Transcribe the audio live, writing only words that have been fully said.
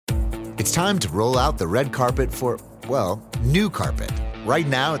It's time to roll out the red carpet for, well, new carpet. Right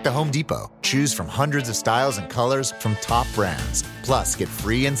now at the Home Depot, choose from hundreds of styles and colors from top brands. Plus, get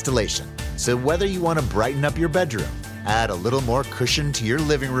free installation. So whether you want to brighten up your bedroom, add a little more cushion to your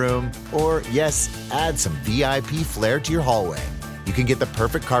living room, or, yes, add some VIP flair to your hallway, you can get the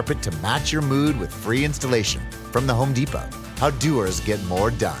perfect carpet to match your mood with free installation from the Home Depot. How doers get more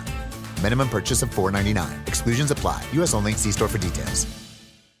done. Minimum purchase of $4.99. Exclusions apply. U.S. only. See store for details.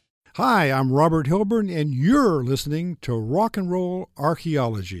 Hi, I'm Robert Hilburn, and you're listening to Rock and Roll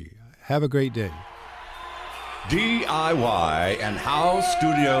Archaeology. Have a great day. DIY and House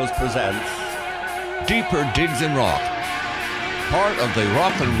Studios presents Deeper Digs in Rock, part of the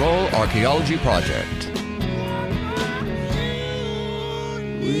Rock and Roll Archaeology Project.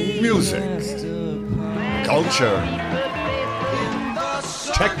 music, culture,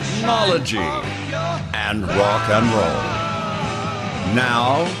 technology, and rock and roll.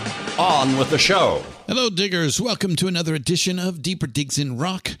 Now, on with the show. Hello, diggers. Welcome to another edition of Deeper Digs in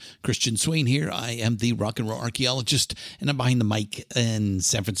Rock. Christian Swain here. I am the rock and roll archaeologist, and I'm behind the mic in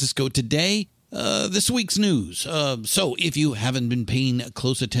San Francisco today. This week's news. So if you haven't been paying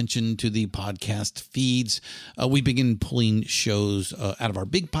close attention to the podcast feeds, we begin pulling shows out of our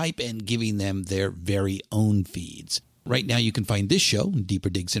big pipe and giving them their very own feeds. Right now, you can find this show, Deeper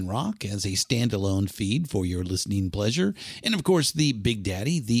Digs in Rock, as a standalone feed for your listening pleasure. And, of course, the Big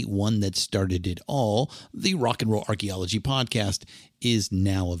Daddy, the one that started it all, the Rock and Roll Archaeology Podcast, is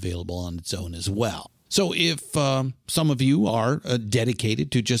now available on its own as well. So if some of you are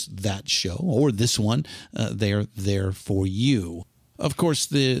dedicated to just that show or this one, they're there for you. Of course,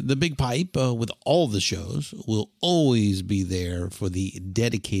 the Big Pipe with all the shows will always be there for the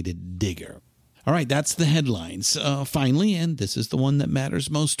dedicated digger. All right, that's the headlines. Finally, and this is the one that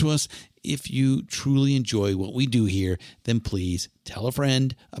matters most to us, if you truly enjoy what we do here, then please tell a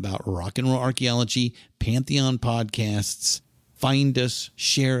friend about Rock and Roll Archaeology, Pantheon Podcasts. Find us,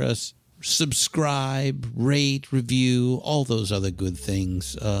 share us, subscribe, rate, review, all those other good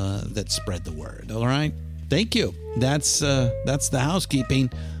things that spread the word. All right? Thank you. That's the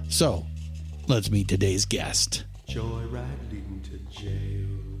housekeeping. So, let's meet today's guest. Joyriding to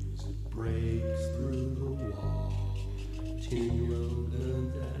jails, it breaks through the wall. Tin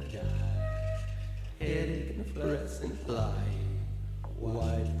rollers that die, headache and a fluorescent light.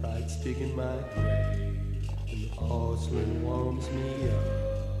 White light stick in my grave, and the porcelain warms me up.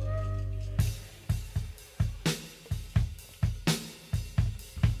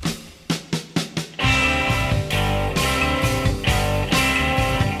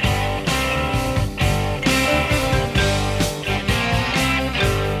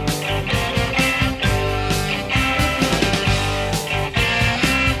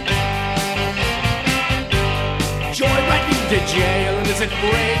 To jail, and as it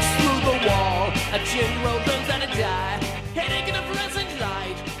breaks through the wall, a tin roll turns out to die. Headache and a fluorescent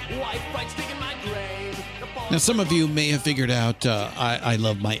light, white fright stick in my grave. Now, some of you may have figured out I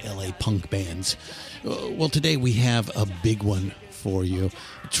love my LA punk bands. Well, today we have a big one for you.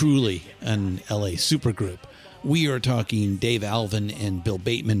 Truly an LA supergroup. We are talking Dave Alvin and Bill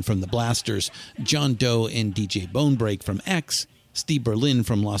Bateman from the Blasters, John Doe and DJ Bonebreak from X, Steve Berlin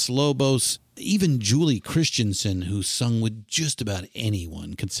from Los Lobos, even Julie Christensen, who sung with just about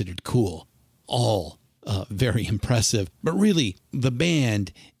anyone considered cool. All very impressive. But really, the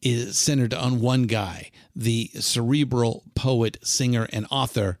band is centered on one guy, the cerebral poet, singer, and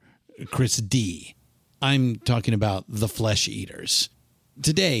author, Chris D. I'm talking about the Flesh Eaters.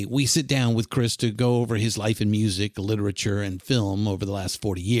 Today, we sit down with Chris to go over his life in music, literature, and film over the last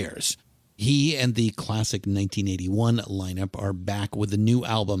 40 years. He and the classic 1981 lineup are back with a new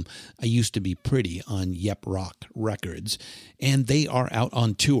album, I Used to Be Pretty, on Yep Rock Records, and they are out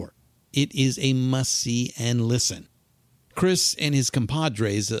on tour. It is a must-see and listen. Chris and his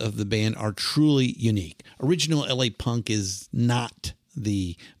compadres of the band are truly unique. Original LA punk is not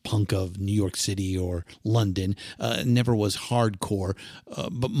the punk of New York City or London, never was hardcore,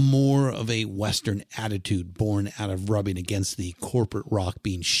 but more of a Western attitude born out of rubbing against the corporate rock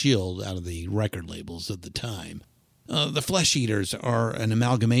being shilled out of the record labels of the time. The Flesh Eaters are an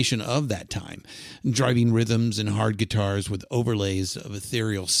amalgamation of that time, driving rhythms and hard guitars with overlays of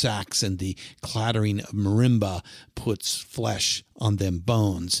ethereal sax, and the clattering of marimba puts flesh on them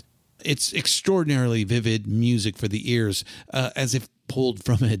bones. It's extraordinarily vivid music for the ears, as if pulled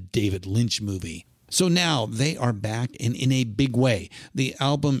from a David Lynch movie. So now they are back, and in a big way. The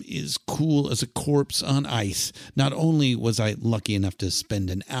album is cool as a corpse on ice. Not only was I lucky enough to spend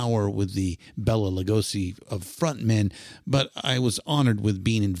an hour with the Bela Lugosi of frontmen, but I was honored with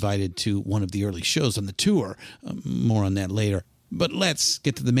being invited to one of the early shows on the tour. More on that later. But let's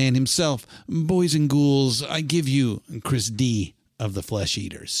get to the man himself. Boys and ghouls, I give you Chris D. of the Flesh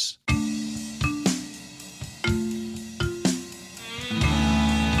Eaters.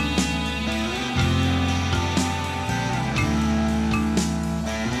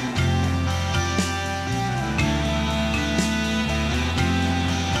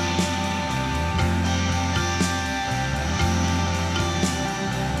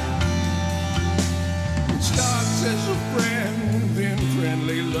 Starts as a friend, then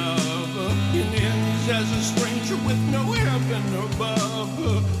friendly love, and ends as a stranger with no heaven above.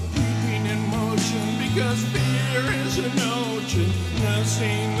 Keeping in motion because fear is an ocean,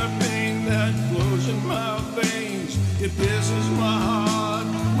 nursing the pain that flows in my veins. It pierces my heart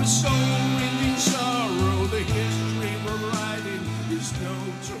with soul-rending sorrow. The history we're writing is no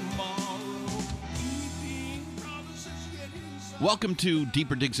tomorrow. Keeping promises yet inside. Welcome to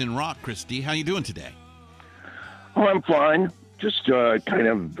Deeper Digs in Rock, Chris D. How you doing today? Oh, I'm fine. Just kind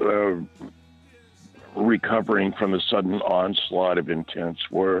of recovering from the sudden onslaught of intense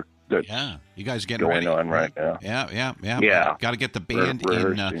work that's Yeah, you guys getting going ready on right now. Yeah. Yeah. Got to get the band in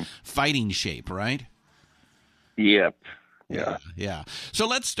Rehearsing. fighting shape, right? Yep. Yeah. Yeah. So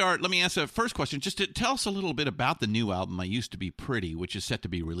let's start. Let me ask the first question. Just to tell us a little bit about the new album, I Used to Be Pretty, which is set to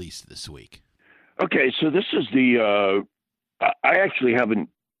be released this week. Okay, so this is the. I actually haven't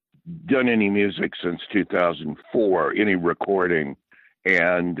done any music since 2004, any recording,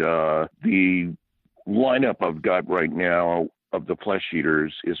 and the lineup I've got right now of the Flesh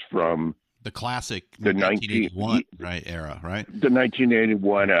Eaters is from The classic The 1981 era, right? the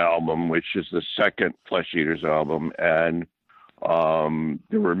 1981 album, which is the second Flesh Eaters album, and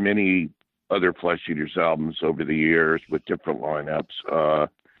there were many other Flesh Eaters albums over the years with different lineups.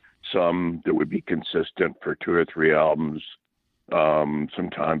 Some that would be consistent for 2 or 3 albums.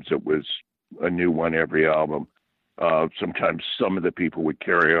 Sometimes it was a new one every album. Sometimes some of the people would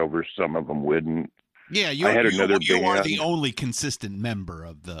carry over, some of them wouldn't. Yeah, I had another you are band. the only consistent member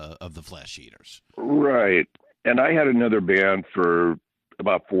of the Flesh Eaters. Right. And I had another band for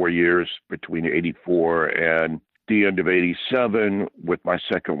about 4 years between 84 and the end of 87 with my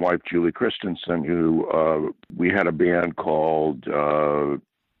second wife, Julie Christensen, who we had a band called,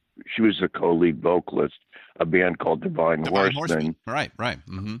 she was the co-lead vocalist, a band called Divine Horseman. Right.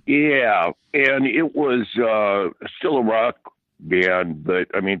 Mm-hmm. Yeah. And it was still a rock band, but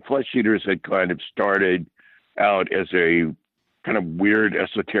I mean, Flesh Eaters had kind of started out as a kind of weird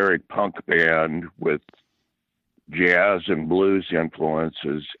esoteric punk band with jazz and blues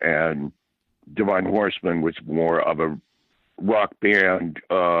influences, and Divine Horseman was more of a rock band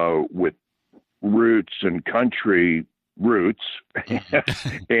with roots and country roots.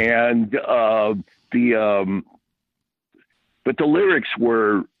 And but the lyrics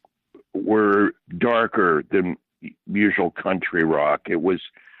were darker than usual country rock. It was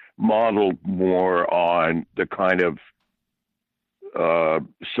modeled more on the kind of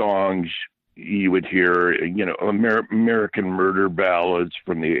songs you would hear, American murder ballads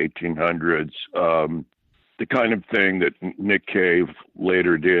from the 1800s, the kind of thing that Nick Cave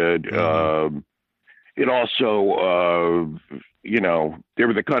later did. Mm-hmm. It also, they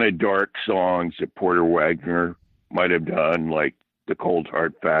were the kind of dark songs that Porter Wagner might have done, like the cold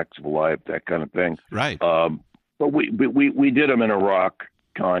hard facts of life, that kind of thing. Right. But we did them in a rock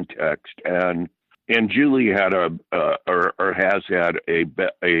context, and Julie had has had a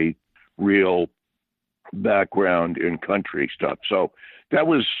real background in country stuff. So that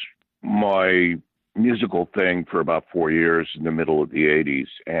was my musical thing for about 4 years in the middle of the 80s.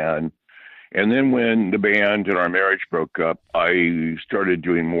 And then when the band and our marriage broke up, I started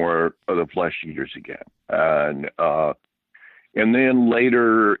doing more of the Flesh Eaters again. And then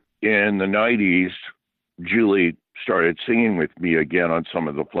later in the 90s, Julie started singing with me again on some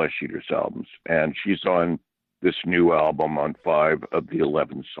of the Flesh Eaters albums. And she's on this new album on 5 of the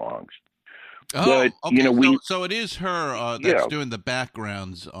 11 songs. Oh, But, okay. So it is her that's Yeah. doing the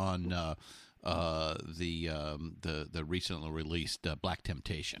backgrounds on the recently released Black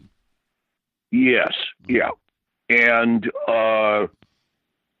Temptation. Yes, yeah. And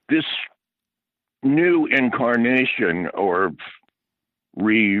this new incarnation or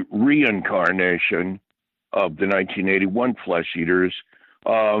reincarnation of the 1981 Flesh Eaters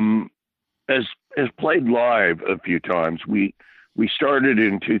has played live a few times. We started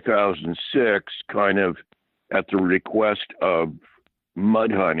in 2006 kind of at the request of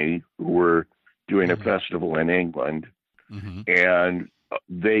Mudhoney, who were doing a festival in England. Mm-hmm. And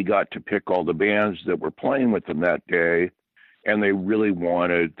they got to pick all the bands that were playing with them that day, and they really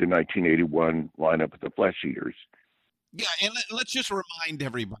wanted the 1981 lineup of the Flesh Eaters. Yeah, and let's just remind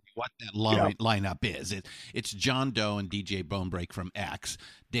everybody what that Yeah. lineup is. It's John Doe and DJ Bonebreak from X,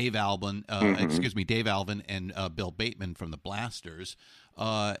 Dave Alvin, Mhm. Dave Alvin and Bill Bateman from the Blasters,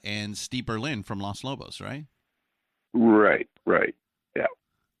 and Steve Berlin from Los Lobos, right? Right. Right. Yeah.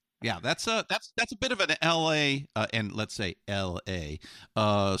 Yeah, that's a bit of an LA and let's say LA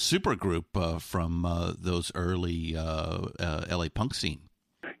super group from those early LA punk scene.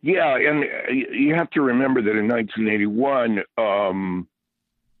 Yeah, and you have to remember that in 1981,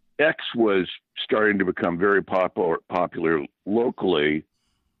 X was starting to become very popular locally.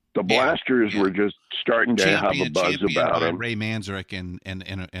 The Blasters were just starting to have a buzz about by them. Ray Manzarek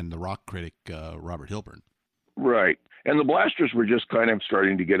and the rock critic Robert Hilburn. Right. And the Blasters were just kind of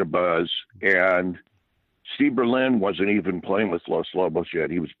starting to get a buzz. And Steve Berlin wasn't even playing with Los Lobos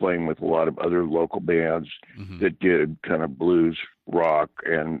yet. He was playing with a lot of other local bands that did kind of blues, rock,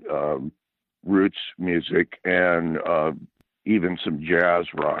 and roots music, and even some jazz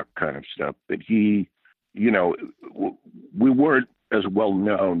rock kind of stuff. But he, we weren't as well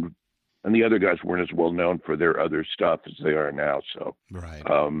known, and the other guys weren't as well known for their other stuff as they are now. So Right.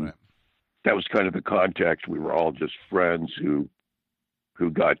 that was kind of the context. We were all just friends who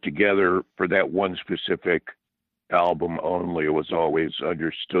got together for that one specific album only. It was always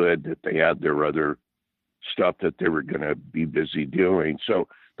understood that they had their other stuff that they were going to be busy doing. So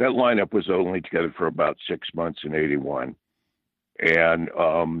that lineup was only together for about 6 months in 81, and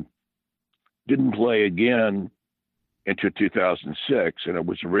didn't play again into 2006. And it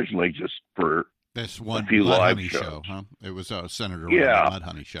was originally just for this one a few live Mudhoney shows. show, huh? It was centered around Yeah. the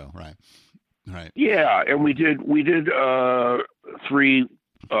Mudhoney show, right? Right. Yeah, and we did 3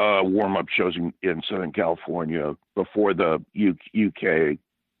 warm-up shows in Southern California before the UK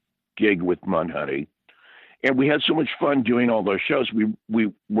gig with Mudhoney. And we had so much fun doing all those shows.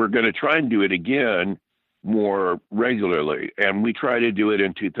 We were going to try and do it again more regularly. And we tried to do it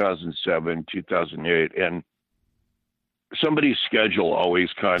in 2007, 2008. And somebody's schedule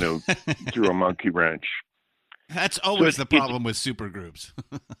always kind of threw a monkey wrench. That's always the problem with supergroups.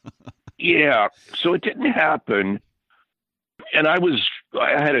 Yeah, so it didn't happen. And I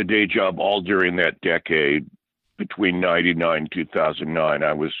had a day job all during that decade between 99 and 2009.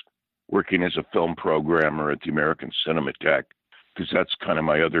 I was working as a film programmer at the American Cinematheque, because that's kind of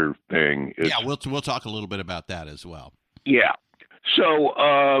my other thing. We'll talk a little bit about that as well. Yeah.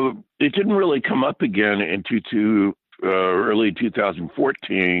 So it didn't really come up again into early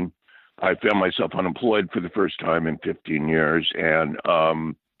 2014. I found myself unemployed for the first time in 15 years. And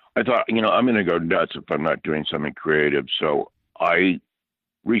I thought, I'm going to go nuts if I'm not doing something creative. So I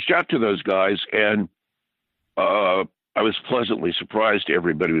reached out to those guys, and I was pleasantly surprised.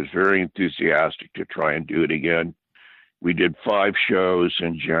 Everybody was very enthusiastic to try and do it again. We did 5 shows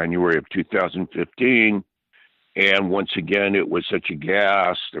in January of 2015. And once again, it was such a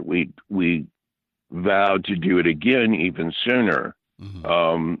gas that we vowed to do it again even sooner.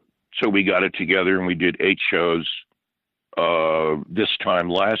 Mm-hmm. So we got it together, and we did 8 shows this time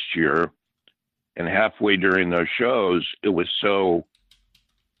last year. And halfway during those shows, it was so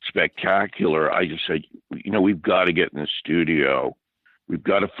spectacular. I just said, we've got to get in the studio. We've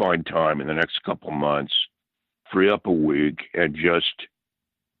got to find time in the next couple months, free up a week, and just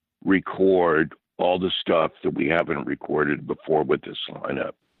record all the stuff that we haven't recorded before with this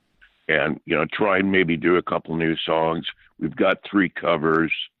lineup. And, try and maybe do a couple new songs. We've got 3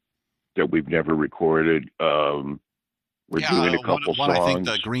 covers that we've never recorded. We're doing a couple songs. I think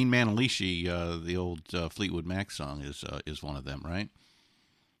the Green Manalishi, the old Fleetwood Mac song, is one of them, right?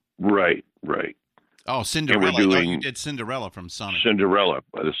 Right. Oh, Cinderella! You did Cinderella from Sonic. Cinderella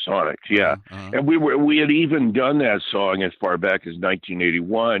by the Sonics, yeah. Uh-huh. And we had even done that song as far back as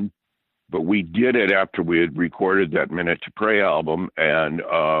 1981, but we did it after we had recorded that Minute to Pray album, and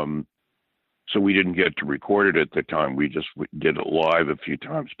so we didn't get to record it at the time. We just did it live a few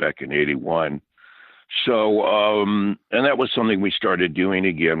times back in 81. So, and that was something we started doing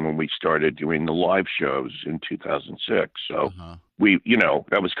again when we started doing the live shows in 2006. So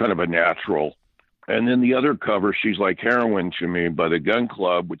that was kind of a natural. And then the other cover, She's Like Heroin to Me by the Gun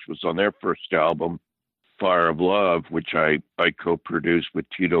Club, which was on their first album, Fire of Love, which I co-produced with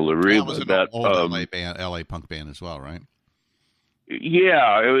Tito Lariva. That was an old LA punk band as well, right?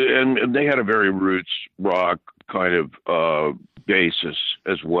 Yeah, and they had a very roots rock kind of basis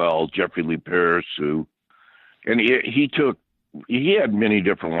as well. Jeffrey Lee Pierce, and he had many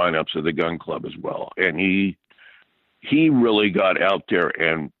different lineups of the Gun Club as well, and he really got out there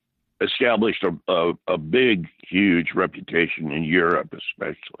and established a big, huge reputation in Europe,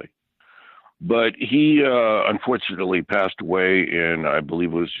 especially. But he unfortunately passed away in, I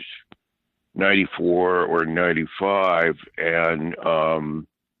believe it was '94 or '95, and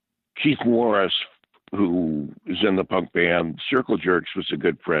Keith Morris, who is in the punk band Circle Jerks, was a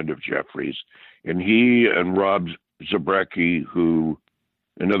good friend of Jeffrey's, and he and Rob Zabrecki, who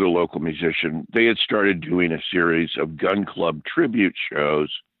another local musician, they had started doing a series of Gun Club tribute shows,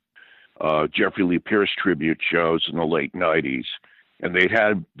 Jeffrey Lee Pierce tribute shows in the late '90s, and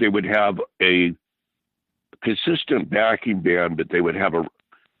they would have a consistent backing band, but they would have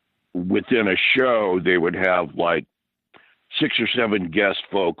within a show they would have like 6 or 7 guest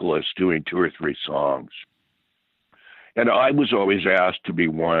vocalists doing 2 or 3 songs. And I was always asked to be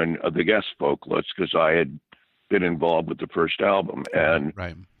one of the guest vocalists because I had been involved with the first album. And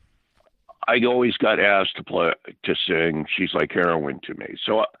right. I always got asked to sing She's Like Heroin to Me.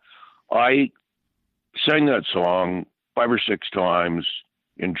 So I sang that song 5 or 6 times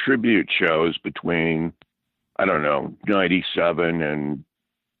in tribute shows between, I don't know, 97 and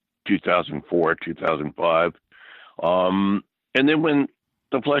 2004, 2005. And then when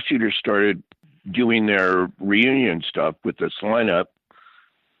the Flesh Eaters started doing their reunion stuff with this lineup,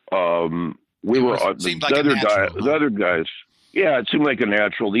 the other guys. Yeah, it seemed like a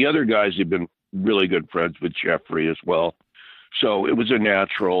natural. The other guys had been really good friends with Jeffrey as well. So it was a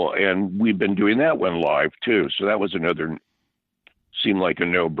natural, and we've been doing that one live too. So that was seemed like a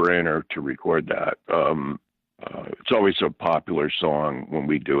no-brainer to record that. It's always a popular song when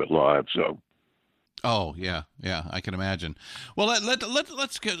we do it live. So. Oh yeah, I can imagine. Well,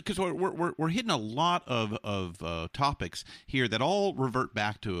 let's because we're hitting a lot of topics here that all revert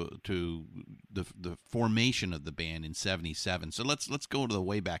back to the formation of the band in '77. So let's go to the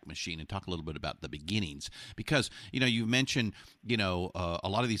Wayback Machine and talk a little bit about the beginnings, because you mentioned a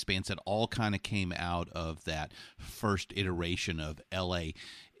lot of these bands that all kind of came out of that first iteration of L.A.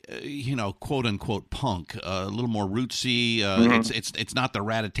 Quote unquote punk, a little more rootsy. It's not the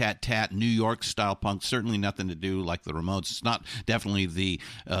rat-a-tat-tat New York style punk. Certainly nothing to do like the Ramones. It's not definitely the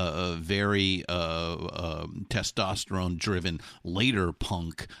very testosterone driven later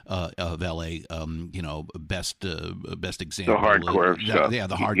punk of LA. Best example. The hardcore stuff. Yeah,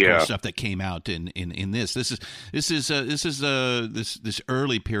 the hardcore stuff that came out in this. This is this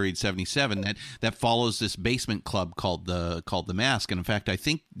early period '77 that follows this basement club called the Mask. And in fact, I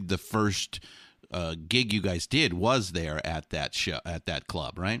think the first gig you guys did was there at that show, at that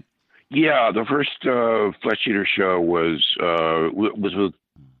club, right? Yeah, the first Flesh Eater show was with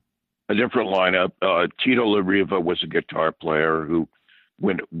a different lineup. Tito LaRiva was a guitar player who,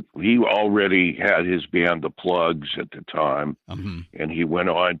 when he already had his band, The Plugs, at the time, and he went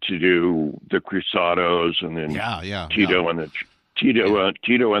on to do the Cruzados, and then Tito and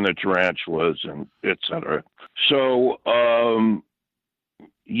the Tarantulas, and etc. So.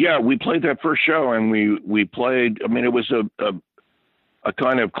 Yeah, we played that first show, and we played. I mean, it was a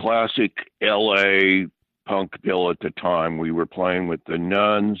kind of classic LA punk bill at the time. We were playing with the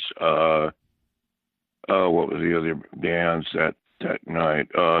Nuns. What was the other bands that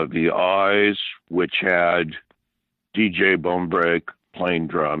night? The Eyes, which had DJ Bonebreak playing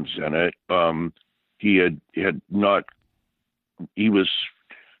drums in it. He was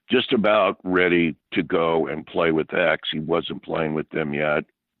just about ready to go and play with X. He wasn't playing with them yet.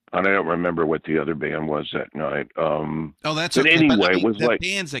 And I don't remember what the other band was that night. That's but okay. Anyway, but I mean, it was the like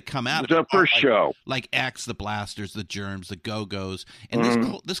bands that come out. It was our first show, like X, the Blasters, the Germs, the Go-Go's, and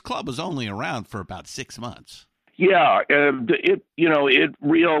this club was only around for about 6 months. Yeah, it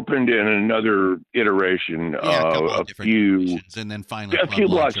reopened in another iteration, a few, and then finally a few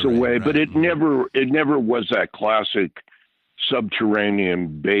blocks away. Right. But it never was that classic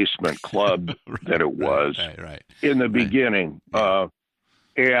subterranean basement club that it was in the beginning. Yeah.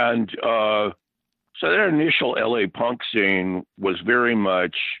 So that initial LA punk scene was very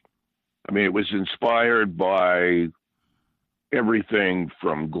much, I mean, it was inspired by everything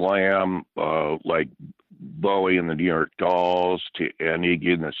from glam, like Bowie and the New York Dolls, and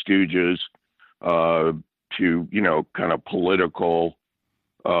Iggy and the Stooges, to, kind of political,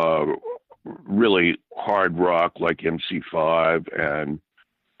 really hard rock like MC5, and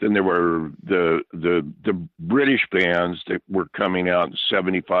then there were the British bands that were coming out in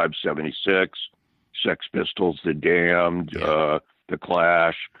 75, 76, Sex Pistols, The Damned, The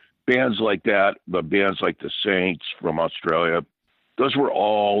Clash, bands like that, the bands like the Saints from Australia. Those were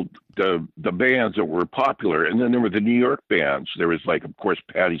all the bands that were popular. And then there were the New York bands. There was, like, of course,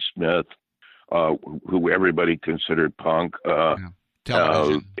 Patti Smith, who everybody considered punk,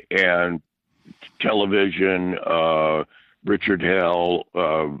 Television. And Television, Richard Hell,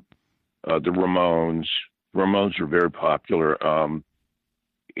 the Ramones. Ramones were very popular.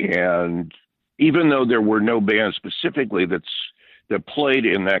 And even though there were no bands specifically that that played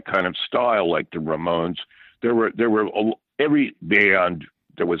in that kind of style, like the Ramones. Every band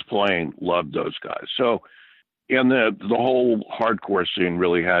that was playing loved those guys. So, and the whole hardcore scene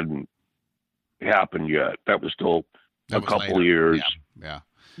really hadn't happened yet. That was still a couple years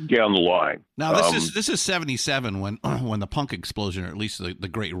down the line. Now this is 77 when the punk explosion, or at least the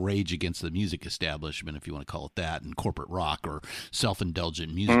great rage against the music establishment, if you want to call it that, and corporate rock or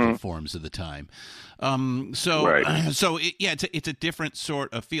self-indulgent musical forms of the time. It's a different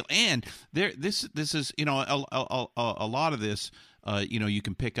sort of feel, and this is a lot of this. You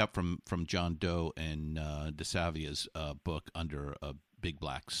can pick up from John Doe and DeSavia's book Under a Big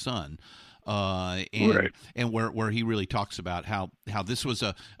Black Sun. And where he really talks about how this was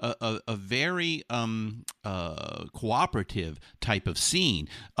a very cooperative type of scene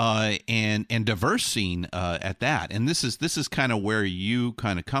and diverse scene at that. And this is kind of where you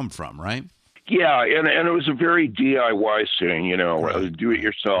kind of come from, right? Yeah, and it was a very DIY scene, do it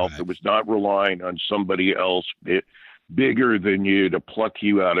yourself. It was not relying on somebody else bigger than you to pluck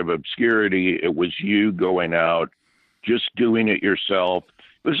you out of obscurity. It was you going out, just doing it yourself.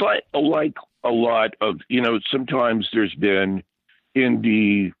 It was like a lot of, sometimes there's been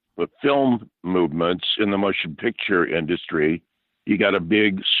indie film movements in the motion picture industry. You got a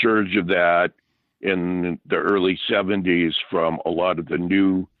big surge of that in the early 70s from a lot of the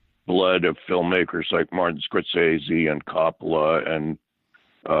new blood of filmmakers like Martin Scorsese and Coppola and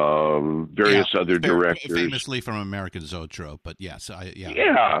various other directors, famously from American Zoetrope, but yes, and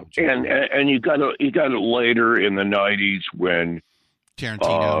you got it later in the 90s when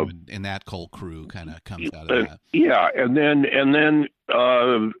Tarantino and that whole crew kind of comes out of that. Yeah, and then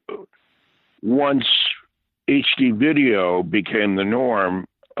once HD video became the norm,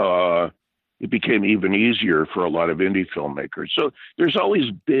 it became even easier for a lot of indie filmmakers. So there's always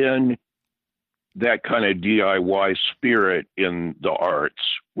been that kind of DIY spirit in the arts,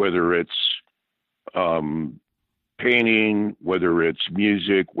 whether it's painting, whether it's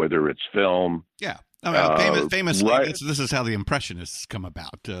music, whether it's film. Yeah. Famously, this is how the Impressionists come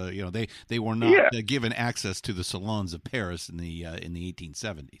about. They were not given access to the salons of Paris in the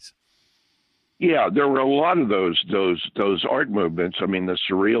 1870s. Yeah, there were a lot of those art movements. I mean, the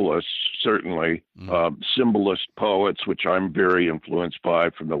Surrealists certainly, symbolist poets, which I'm very influenced by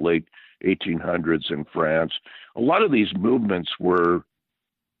from the late 1800s in France. A lot of these movements were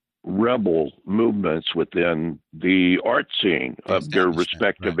rebel movements within the art scene of their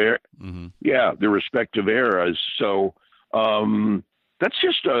respective their respective eras. So that's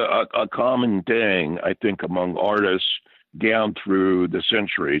just a common thing, I think, among artists down through the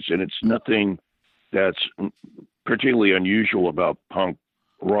centuries, and it's nothing that's particularly unusual about punk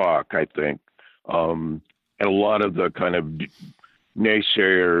rock, I think. And a lot of the kind of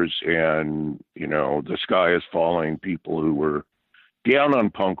naysayers and the sky is falling people who were down on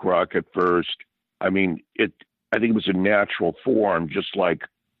punk rock at first. I mean, I think it was a natural form, just like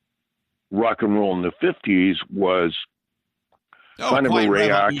rock and roll in the 50s was kind of a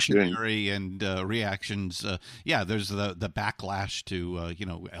reaction. And reactions. There's the backlash to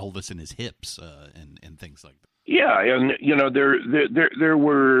Elvis and his hips and things like that. Yeah, and there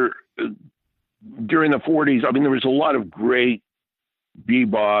were during the 40s. I mean, there was a lot of great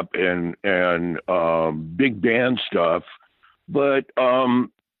bebop and big band stuff. But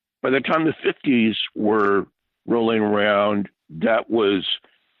by the time the 50s were rolling around, that was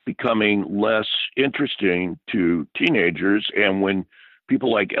becoming less interesting to teenagers. And when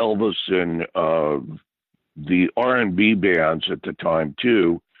people like Elvis and the R&B bands at the time,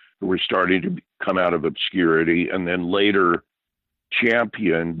 too, who were starting to come out of obscurity, and then later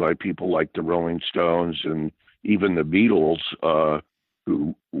championed by people like the Rolling Stones and even the Beatles,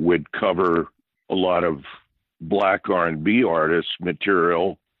 who would cover a lot of Black R&B artists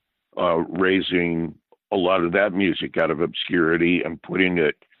material, raising a lot of that music out of obscurity and putting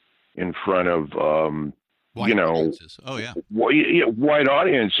it in front of white audiences. White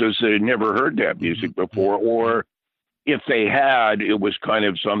audiences that had never heard that music before, or if they had, it was kind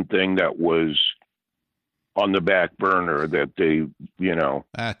of something that was on the back burner that they,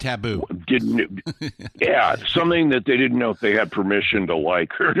 taboo didn't. Something that they didn't know if they had permission to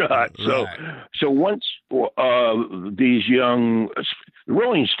like or not. So once these young, the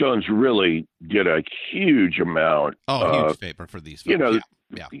Rolling Stones really did a huge amount. Huge favor for these folks.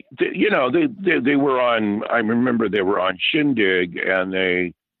 They were on. I remember they were on Shindig, and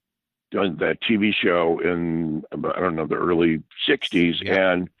they done that TV show in the early '60s,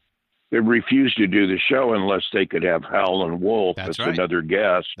 and they refused to do the show unless they could have Howlin' Wolf as another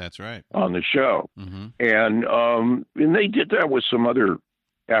guest. That's right. On the show. Mm-hmm. And they did that with some other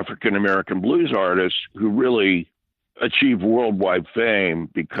African American blues artists who really achieve worldwide fame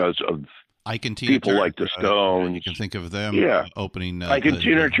because of Ike and Tina people Turner, like the Stones. You can think of them opening. Ike and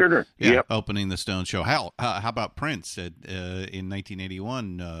Tina Turner. Yeah, opening the Stones show. How about Prince in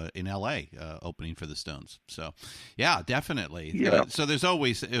 1981 in L.A. Opening for the Stones? So, yeah, definitely. Yeah. So there's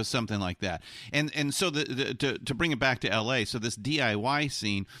always something like that. And so to bring it back to L.A. So this DIY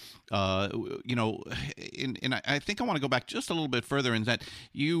scene. And I think I want to go back just a little bit further in that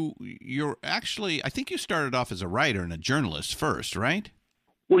you're actually, I think you started off as a writer and a journalist first, right?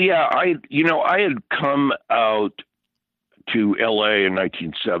 Well, yeah, I had come out to LA in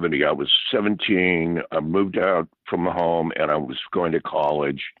 1970. I was 17. I moved out from home and I was going to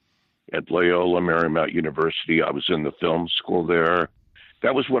college at Loyola Marymount University. I was in the film school there.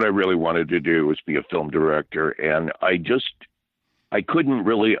 That was what I really wanted to do, was be a film director. And I couldn't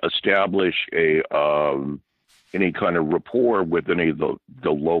really establish any kind of rapport with any of the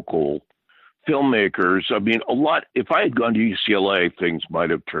local filmmakers. I mean, if I had gone to UCLA, things might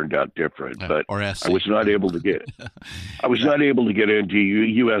have turned out different, but I was not able to get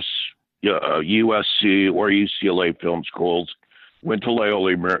into USC or UCLA film schools. Went to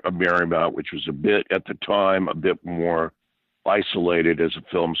Loyola Marymount, which was at the time, a bit more isolated as a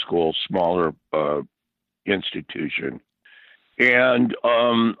film school, smaller institution. And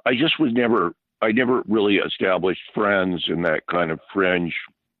I never really established friends in that kind of fringe,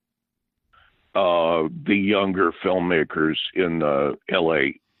 the younger filmmakers in the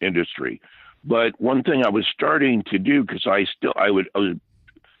LA industry. But one thing I was starting to do, because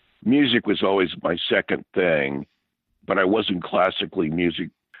music was always my second thing, but I wasn't classically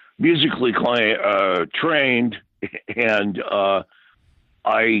musically trained, and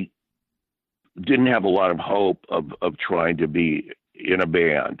I didn't have a lot of hope of trying to be in a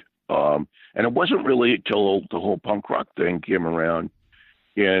band. And it wasn't really until the whole punk rock thing came around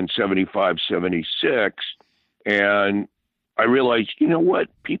in 75, 76. And I realized, you know what?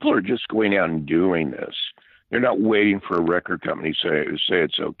 People are just going out and doing this. They're not waiting for a record company to say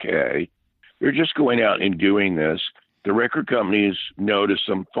it's okay. They're just going out and doing this. The record companies notice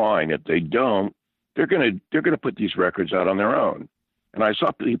them, fine. If they don't, they're gonna put these records out on their own. And I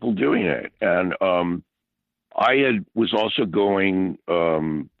saw people doing it. And I was also going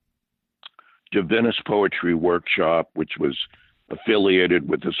to Venice Poetry Workshop, which was affiliated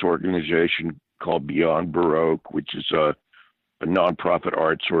with this organization called Beyond Baroque, which is a nonprofit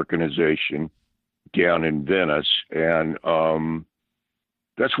arts organization down in Venice. And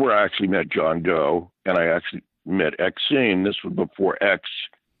that's where I actually met John Doe, and I actually met Exene. This was before X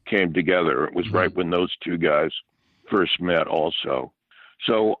came together. It was right when those two guys first met also.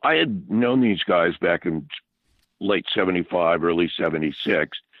 So I had known these guys back in late 75, early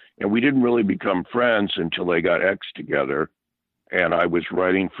 76, and we didn't really become friends until they got X together. And I was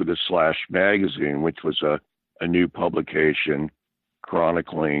writing for the Slash magazine, which was a new publication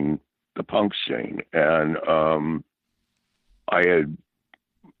chronicling the punk scene. And I had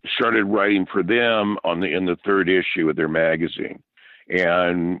started writing for them in the third issue of their magazine.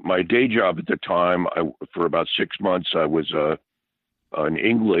 And my day job at the time, for about 6 months, I was an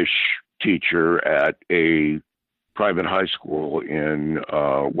English teacher at a private high school in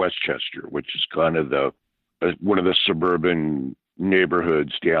Westchester, which is kind of one of the suburban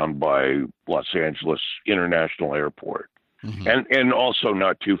neighborhoods down by Los Angeles International Airport, and also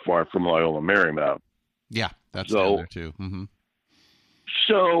not too far from Loyola Marymount. Yeah, that's down there too. Mm-hmm.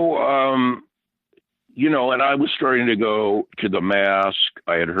 So, and I was starting to go to the Mask.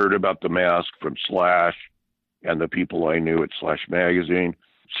 I had heard about the Mask from Slash and the people I knew at Slash magazine.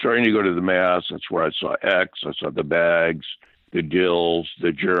 Starting to go to the Mask. That's where I saw X. I saw the Bags, the Dills,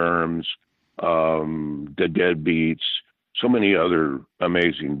 the Germs, the Deadbeats, so many other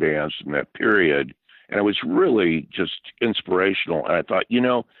amazing bands from that period. And it was really just inspirational. And I thought,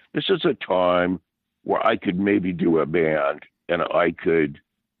 this is a time where I could maybe do a band and I could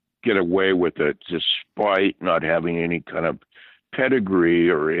get away with it despite not having any kind of pedigree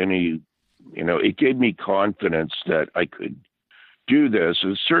or any, it gave me confidence that I could do this.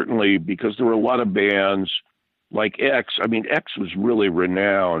 And certainly because there were a lot of bands like X. I mean, X was really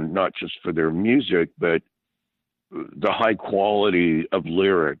renowned, not just for their music, but the high quality of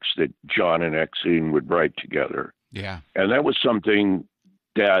lyrics that John and Exene would write together. Yeah. And that was something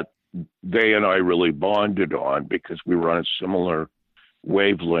that they and I really bonded on because we were on a similar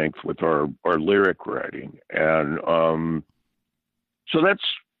wavelength with our lyric writing. And so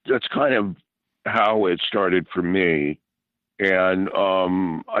that's kind of how it started for me. And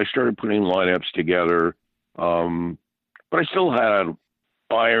I started putting lineups together. But I still had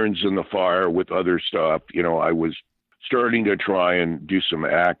irons in the fire with other stuff. I was starting to try and do some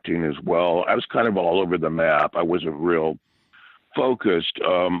acting as well. I was kind of all over the map. I wasn't real focused.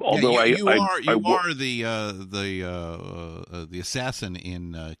 Although you are the assassin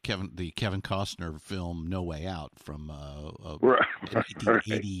in the Kevin Costner film No Way Out from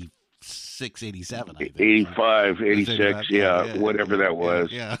 1986, 87, I think. 85, 86, yeah, whatever that was.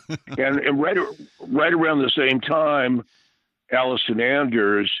 Yeah. and right around the same time, Allison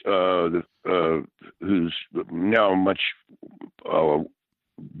Anders, who's now a much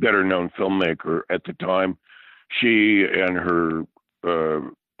better known filmmaker at the time, she and her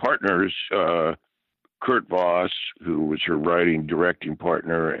partners, Kurt Voss, who was her writing directing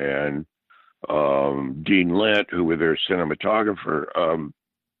partner, and Dean Lint, who was their cinematographer,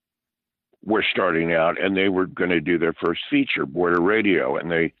 were starting out, and they were going to do their first feature, Border Radio,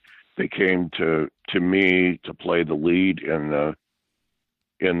 and they came to me to play the lead in the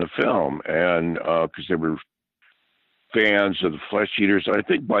film, and because they were fans of the Flesh Eaters. I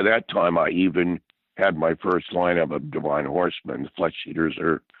think by that time I even had my first lineup of Divine Horsemen. The Flesh Eaters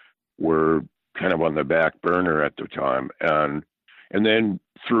were kind of on the back burner at the time, and then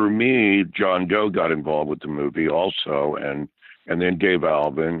through me, John Doe got involved with the movie also, and then Dave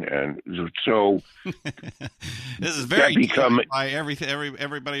Alvin, and so this is very by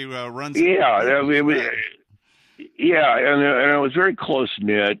everybody runs. Yeah, and it was very close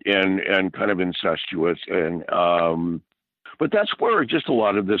knit and kind of incestuous, and but that's where just a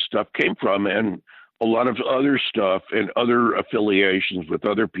lot of this stuff came from, and a lot of other stuff and other affiliations with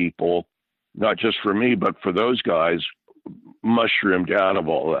other people, not just for me, but for those guys, mushroomed out of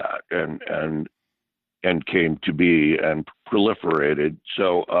all that, and came to be and proliferated.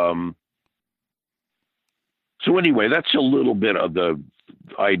 So anyway, that's a little bit of the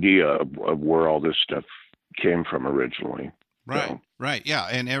idea of where all this stuff came from originally. Right. So. Right. Yeah.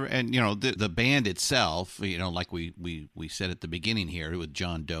 And the band itself, like we said at the beginning here, with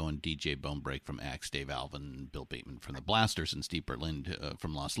John Doe and DJ Bonebreak from Axe, Dave Alvin, Bill Bateman from the Blasters, and Steve Berlin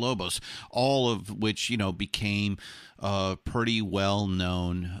from Los Lobos, all of which, became pretty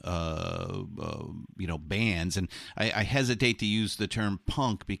well-known, bands. And I hesitate to use the term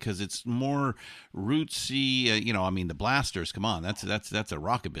punk because it's more rootsy. The Blasters, come on, that's a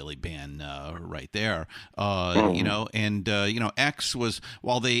rockabilly band right there. X was,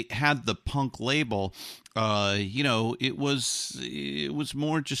 while they had the punk label, it was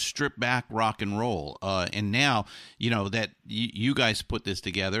more just stripped back rock and roll. And now, that you guys put this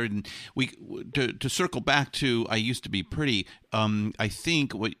together, and to circle back to I Used to Be Pretty. I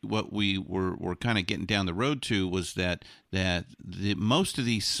think what we were kind of getting down the road to was that most of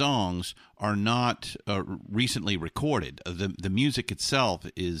these songs are not recently recorded. The music itself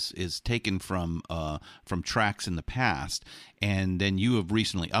is taken from tracks in the past, and then you have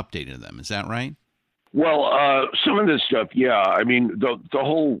recently updated them. Is that right? Well, some of this stuff, yeah. I mean, the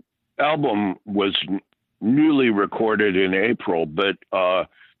whole album was newly recorded in April, but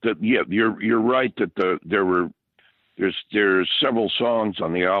you're right that there's several songs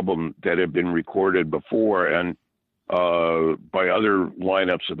on the album that have been recorded before and by other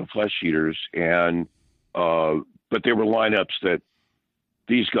lineups of the Flesh Eaters, and but they were lineups that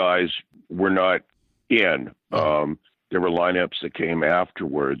these guys were not in. There were lineups that came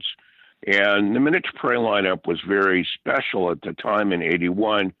afterwards. And the Minute to Pray lineup was very special at the time in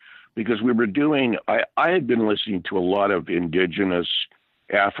 81 because we were doing, I had been listening to a lot of indigenous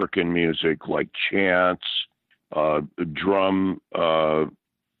African music like chants, drum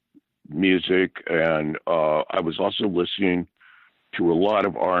music, and I was also listening to a lot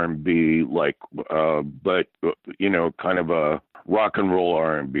of R&B, like, but, kind of a rock and roll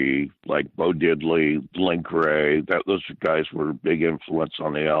R&B, like Bo Diddley, Link Wray. Those guys were a big influence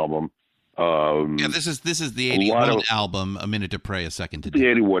on the album. This is the 81 album, A Minute to Pray, A Second to Die. The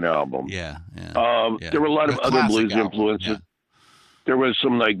 81 album. Yeah. There were a lot of other blues influences. Yeah. There was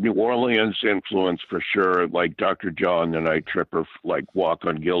some like New Orleans influence for sure, like Dr. John, the Night Tripper, like Walk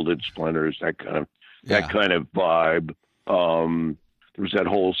on Gilded Splinters, that kind of vibe. There was that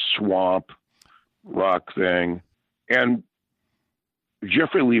whole swamp rock thing, and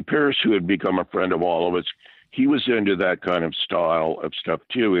Jeffrey Lee Pierce, who had become a friend of all of us, he was into that kind of style of stuff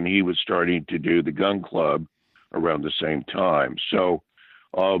too, and he was starting to do the Gun Club around the same time. So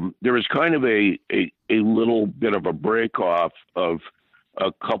there was kind of a little bit of a break off of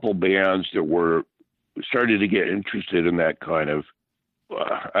a couple bands that were started to get interested in that kind of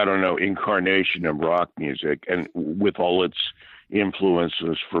incarnation of rock music, and with all its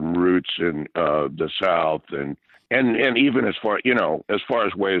influences from roots in the South and even as far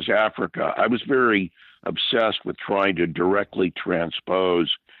as way as Africa. I was very obsessed with trying to directly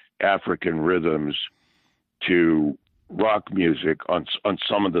transpose African rhythms to rock music on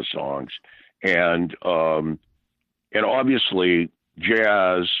some of the songs, and obviously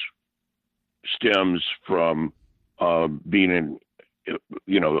jazz stems from being in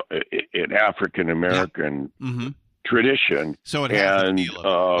an African American tradition. So it has and a feel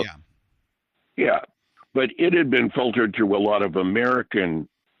of it. yeah, but it had been filtered through a lot of American,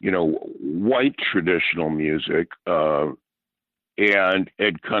 white traditional music, and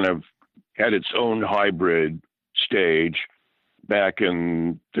it kind of had its own hybrid stage back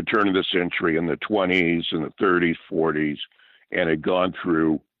in the turn of the century, in the 20s and the 30s, 40s, and had gone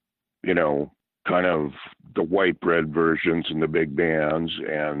through, kind of the white bread versions and the big bands,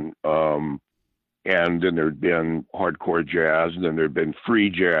 and then there'd been hardcore jazz, and then there'd been free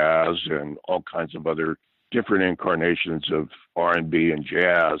jazz and all kinds of other different incarnations of R&B and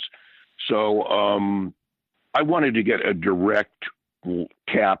jazz. So I wanted to get a direct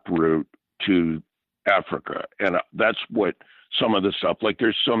tap route to Africa, and that's what some of the stuff, like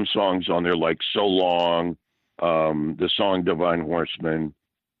there's some songs on there like So Long, the song Divine Horseman,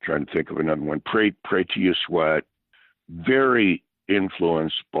 trying to think of another one, Pray to You Sweat, very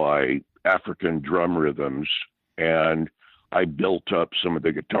influenced by African drum rhythms, and I built up some of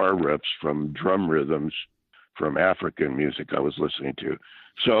the guitar riffs from drum rhythms from African music I was listening to.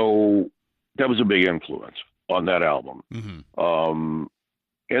 So that was a big influence on that album.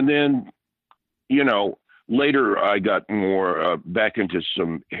 And then, later I got more back into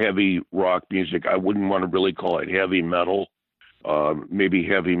some heavy rock music. I wouldn't want to really call it heavy metal. Maybe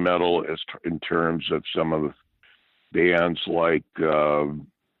heavy metal in terms of some of the bands like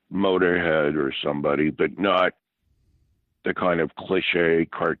Motorhead or somebody, but not the kind of cliche,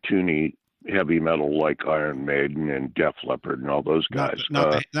 cartoony heavy metal like Iron Maiden and Def Leppard and all those guys.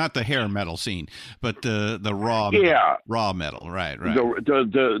 Not the hair metal scene, but the raw raw metal, right?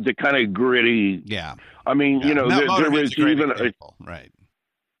 The kind of gritty. Yeah. I mean, there was even right.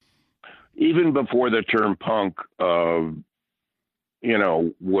 Even before the term punk,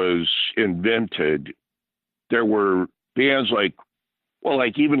 was invented, there were bands like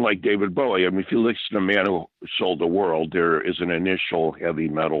David Bowie. I mean, if you listen to Man Who Sold the World, there is an initial heavy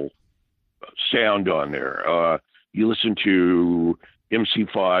metal sound on there. You listen to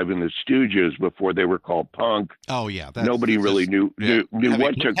MC5 and the Stooges before they were called punk. Oh yeah, nobody really knew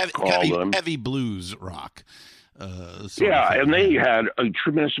what to call them. Heavy blues rock. And they had a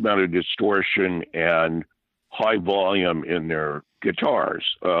tremendous amount of distortion and high volume in their guitars.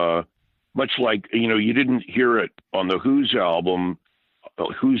 Much like you didn't hear it on the Who's albums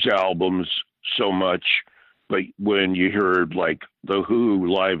so much. But when you heard like the Who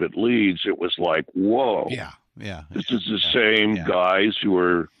live at Leeds, it was like, whoa. Yeah. This is the same guys who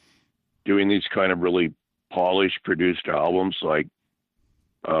are doing these kind of really polished, produced albums like,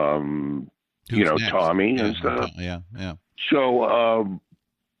 Tommy and stuff. Yeah. So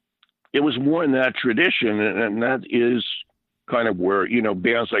it was more in that tradition, and that is kind of where,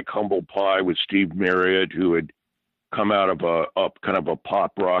 bands like Humble Pie with Steve Marriott, who had come out of a kind of a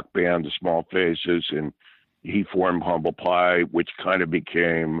pop rock band, the Small Faces, and he formed Humble Pie, which kind of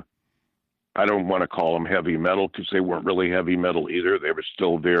became, I don't want to call them heavy metal because they weren't really heavy metal either. They were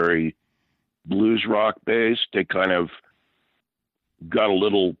still very blues rock based. They kind of got a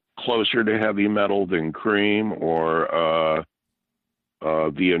little closer to heavy metal than Cream or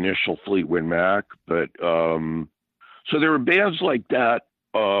the initial Fleetwood Mac. But so there were bands like that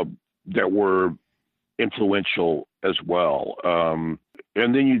that were influential as well.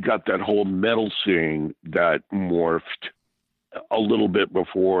 And then you got that whole metal scene that morphed a little bit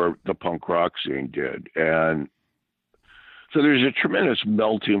before the punk rock scene did. And so there's a tremendous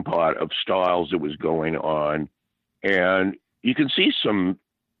melting pot of styles that was going on. And you can see some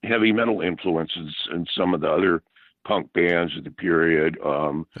heavy metal influences in some of the other punk bands of the period.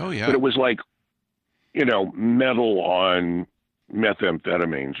 But it was like, metal on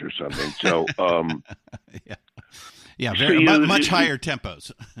methamphetamines or something. So, very much higher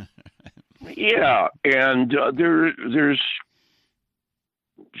tempos. Yeah, and there's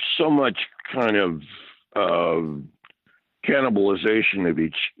so much kind of cannibalization of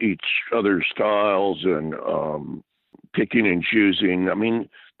each other's styles and picking and choosing. I mean,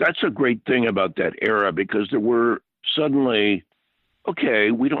 that's a great thing about that era because there were suddenly, okay,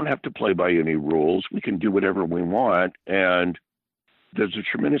 we don't have to play by any rules. We can do whatever we want, and there's a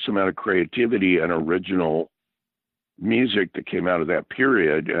tremendous amount of creativity and original music that came out of that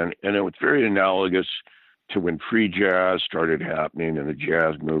period, and it was very analogous to when free jazz started happening in the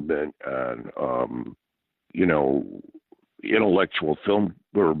jazz movement, and intellectual film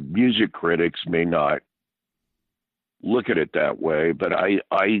or music critics may not look at it that way, but I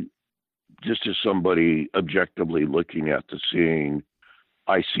just as somebody objectively looking at the scene,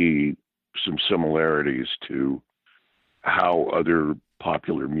 I see some similarities to how other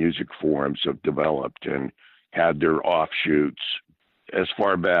popular music forms have developed and had their offshoots as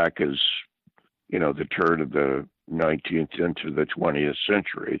far back as, the turn of the 19th into the 20th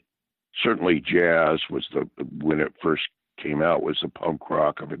century. Certainly jazz was when it first came out, was the punk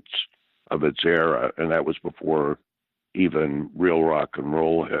rock of its era. And that was before even real rock and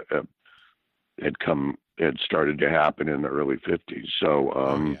roll had started to happen in the early 50s.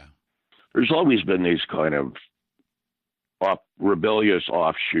 So, there's always been these kind of rebellious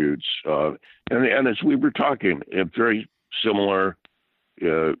offshoots. And as we were talking, very similar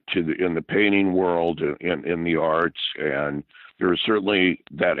in the painting world, in the arts, and there is certainly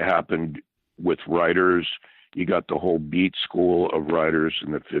that happened with writers. You got the whole beat school of writers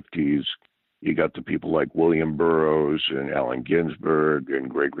in the 50s. You got the people like William Burroughs and Allen Ginsberg and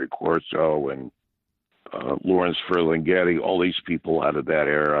Gregory Corso and Lawrence Ferlinghetti, all these people out of that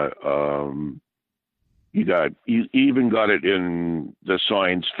era. You even got it in the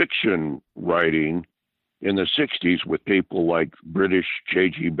science fiction writing in the 60s with people like British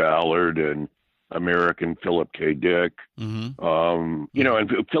J.G. Ballard and American Philip K. Dick. And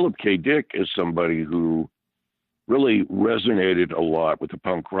Philip K. Dick is somebody who really resonated a lot with the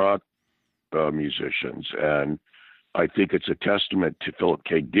punk rock musicians. And I think it's a testament to Philip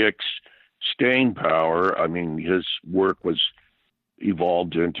K. Dick's staying power. I mean, his work was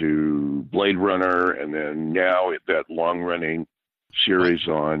evolved into Blade Runner, and then now that long-running series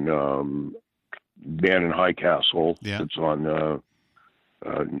on Man in High Castle. Yeah. It's on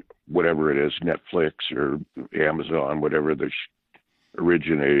whatever it is, Netflix or Amazon, whatever the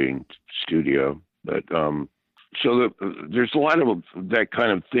originating studio. But there's a lot of that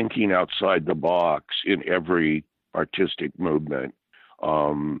kind of thinking outside the box in every artistic movement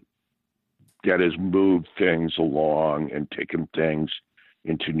that has moved things along and taken things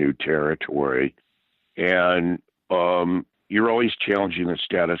into new territory. And you're always challenging the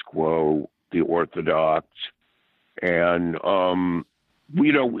status quo, the orthodox. And,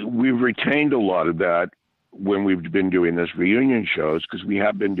 we've retained a lot of that when we've been doing this reunion shows, because we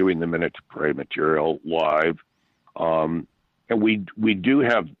have been doing the Minute to Pray material live. And we do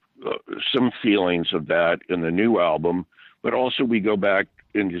have some feelings of that in the new album, but also we go back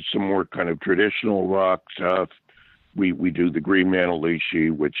into some more kind of traditional rock stuff. We do the Green Manalishi,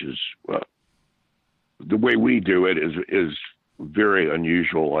 which is the way we do it is very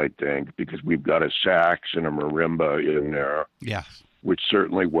unusual, I think, because we've got a sax and a marimba in there. Yes. Which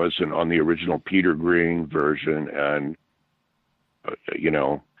certainly wasn't on the original Peter Green version. And,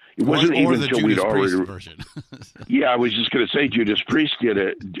 it wasn't even until we'd already version. Yeah, I was just going to say Judas Priest did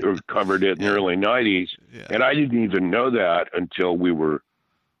it or covered it in the early 90s. Yeah. And I didn't even know that until we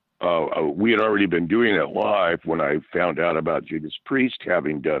had already been doing it live when I found out about Judas Priest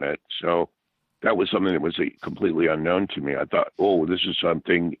having done it. So that was something that was completely unknown to me. I thought, this is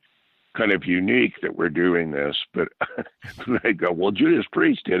something kind of unique that we're doing this. But I go, well, Judas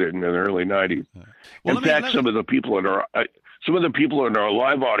Priest did it in the early 90s. Well, in fact, some of the people in our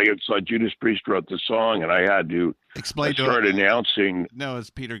live audience thought Judas Priest wrote the song, and I had to start announcing. No, it's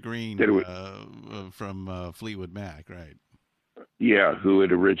Peter Green from Fleetwood Mac, right? Yeah, who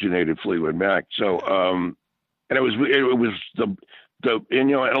had originated Fleetwood Mac. So, and it was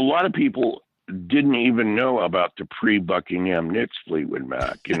and a lot of people didn't even know about the pre-Buckingham Nicks Fleetwood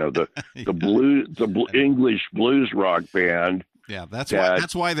Mac. The English blues rock band. Yeah,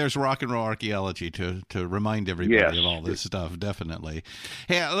 that's why there's rock and roll archaeology to remind everybody of all this stuff. Definitely.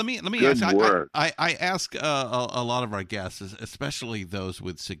 Hey, let me ask. I ask a lot of our guests, especially those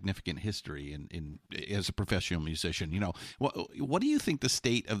with significant history in as a professional musician. What do you think the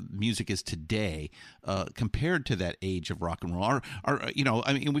state of music is today compared to that age of rock and roll?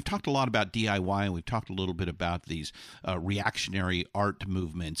 We've talked a lot about DIY, and we've talked a little bit about these reactionary art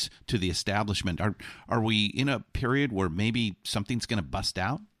movements to the establishment. Are we in a period where maybe something's going to bust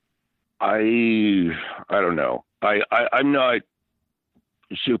out? I don't know. I'm not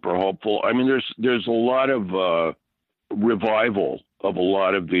super hopeful. I mean, there's a lot of revival of a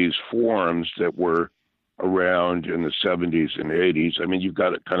lot of these forms that were around in the 70s and 80s. I mean, you've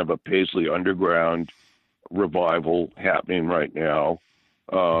got kind of a Paisley Underground revival happening right now.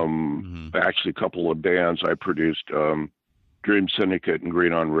 Actually, a couple of bands I produced, Dream Syndicate and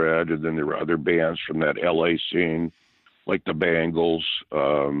Green on Red, and then there were other bands from that LA scene, like the Bangles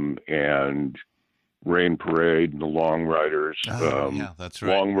and Rain Parade and the Long Riders. Yeah, that's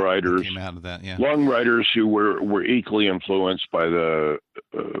right. Long Riders came out of that. Yeah. Long Riders who were equally influenced by the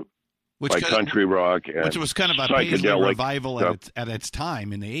by country rock and which was kind of a Paisley psychedelic revival stuff. at its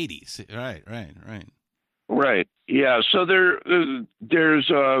time in the 80s. Right. Yeah. So there's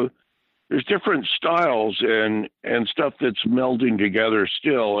different styles and stuff that's melding together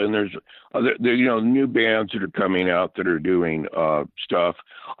still, and there's other new bands that are coming out that are doing stuff.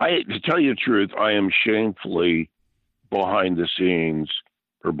 To tell you the truth, I am shamefully behind the scenes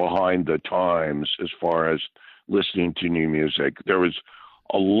or behind the times as far as listening to new music. There's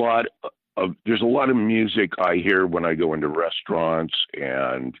a lot of music I hear when I go into restaurants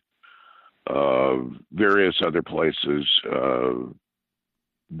and various other places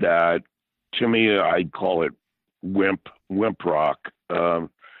that, to me, I'd call it wimp rock. And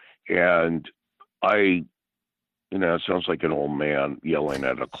it sounds like an old man yelling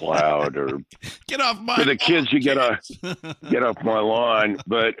at a cloud, or get off my for the kids, you get off my lawn.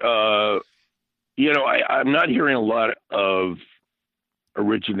 But I'm not hearing a lot of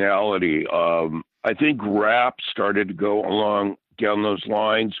originality. I think rap started to go along down those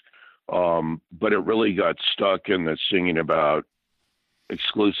lines, but it really got stuck in the singing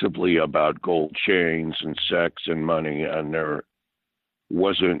exclusively about gold chains and sex and money, and there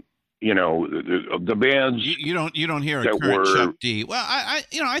wasn't, the bands. You don't hear a current Chuck D. Well, I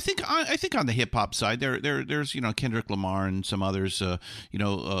think on the hip hop side there's Kendrick Lamar and some others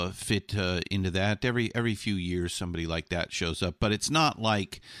fit into that. Every few years somebody like that shows up, but it's not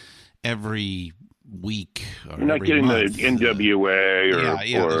like every week. Or you're not getting month. The NWA or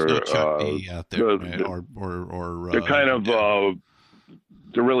there's no Chuck D out there, or they're kind of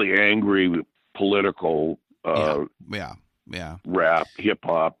the really angry political rap hip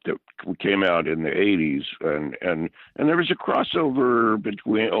hop that came out in the 80s, and there was a crossover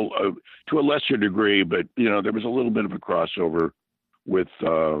between to a lesser degree, but there was a little bit of a crossover with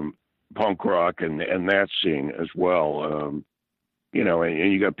punk rock and that scene as well. And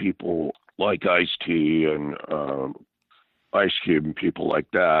you got people like Ice-T and Ice Cube and people like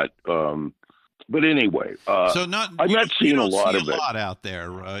that. But anyway, I'm not seeing a lot of it. Out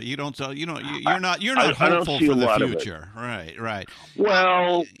there. You don't. You're not hopeful for the future. Right.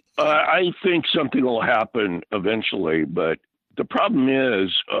 Well, I think something will happen eventually, but the problem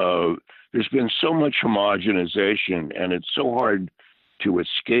is there's been so much homogenization, and it's so hard to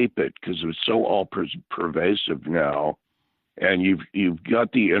escape it because it's so all pervasive now. And you've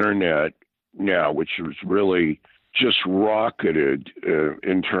got the internet now, which is really just rocketed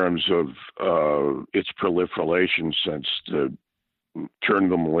in terms of its proliferation since the turn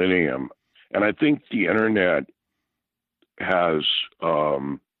of the millennium. And I think the internet has,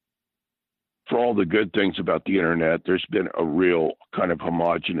 for all the good things about the internet, there's been a real kind of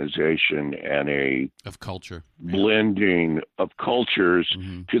homogenization and of culture blending of cultures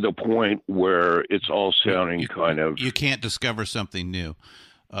to the point where it's all sounding kind of. You can't discover something new.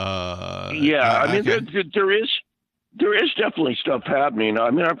 There is definitely stuff happening. I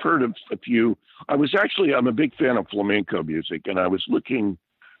mean, I've heard of a few. I'm a big fan of flamenco music, and I was looking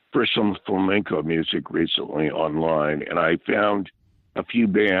for some flamenco music recently online, and I found a few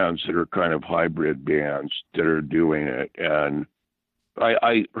bands that are kind of hybrid bands that are doing it, and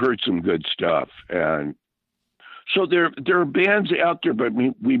I heard some good stuff. And so there are bands out there, but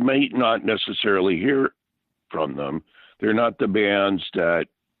we may not necessarily hear from them. They're not the bands that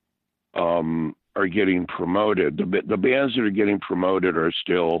are getting promoted. The bands that are getting promoted are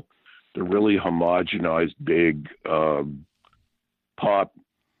still the really homogenized big pop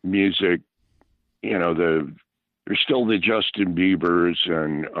music. There's still the Justin Biebers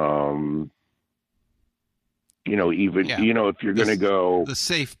and if you're going to go the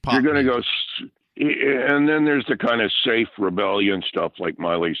safe pop, you're going to go. And then there's the kind of safe rebellion stuff like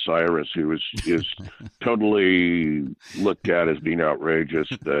Miley Cyrus, who is totally looked at as being outrageous.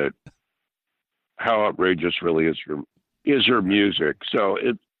 That how outrageous really is her music. So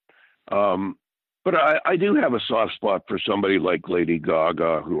but I do have a soft spot for somebody like Lady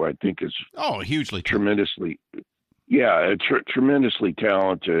Gaga, who I think is hugely tremendously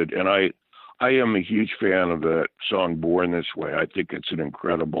talented, and I am a huge fan of that song "Born This Way." I think it's an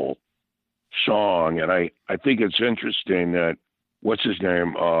incredible song, and I think it's interesting that what's his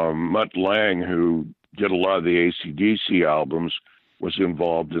name, Mutt Lange, who did a lot of the AC/DC albums, was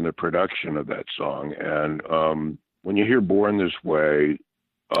involved in the production of that song. And when you hear "Born This Way,"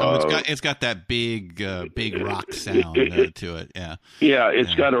 it's got that big rock sound to it.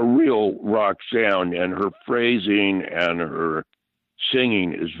 It's got a real rock sound, and her phrasing and her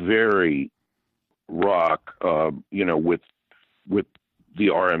singing is very rock. With the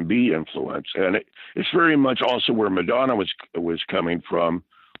R&B influence, and it's very much also where Madonna was coming from.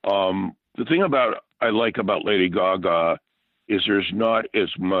 The thing I like about Lady Gaga is there's not as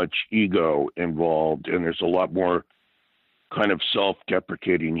much ego involved, and there's a lot more kind of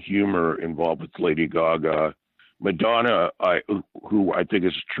self-deprecating humor involved with Lady Gaga. Madonna, who I think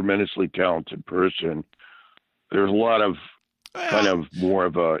is a tremendously talented person, there's a lot of kind of more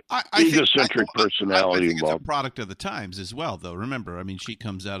of a egocentric personality I think involved. It's a product of the times as well, though. Remember, I mean, she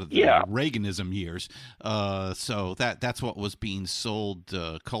comes out of the Reaganism years, so that's what was being sold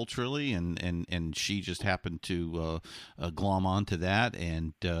culturally, and she just happened to glom onto that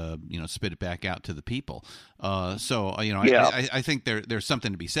and spit it back out to the people. I think there's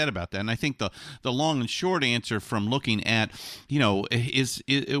something to be said about that, and I think the long and short answer from looking at is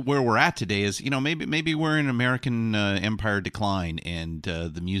where we're at today is maybe we're in American empire decline, and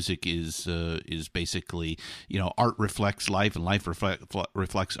the music is basically art reflects life and life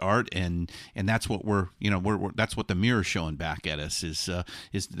reflects art, and that's what we're that's what the mirror's showing back at us is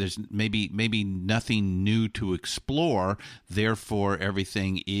there's maybe nothing new to explore, therefore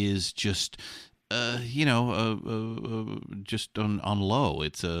everything is just just on low.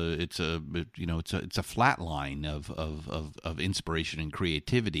 It's a flat line of inspiration and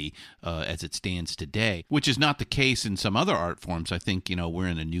creativity as it stands today, which is not the case in some other art forms. I think we're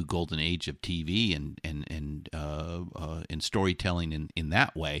in a new golden age of TV and storytelling in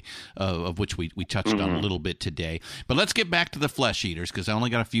that way, of which we touched on a little bit today. But let's get back to the Flesh Eaters, because I only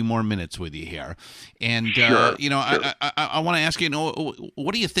got a few more minutes with you here, and sure. I want to ask you,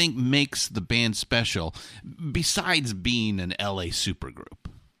 what do you think makes the band special besides being an LA supergroup?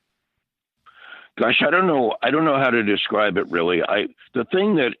 Gosh, I don't know how to describe it really. The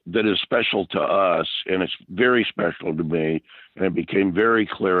thing that is special to us, and it's very special to me, and it became very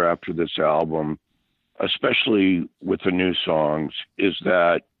clear after this album, especially with the new songs, is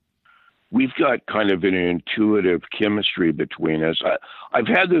that we've got kind of an intuitive chemistry between us. I've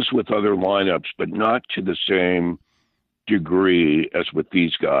had this with other lineups, but not to the same degree as with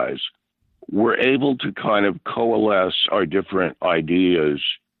these guys. We're able to kind of coalesce our different ideas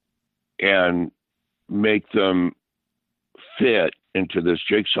and make them fit into this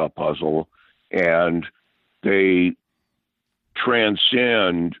jigsaw puzzle, and they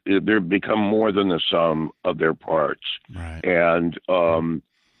transcend. They become more than the sum of their parts. Right. And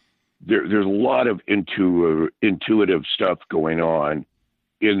there's a lot of intuitive stuff going on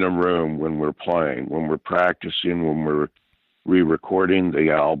in the room when we're playing, when we're practicing, when we're re-recording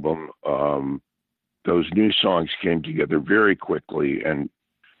the album. Those new songs came together very quickly, and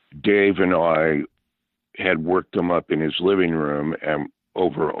Dave and I had worked them up in his living room and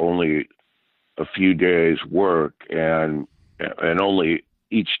over only a few days work, and only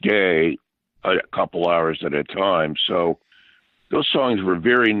each day a couple hours at a time. So those songs were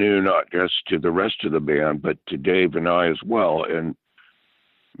very new, not just to the rest of the band, but to Dave and I as well. And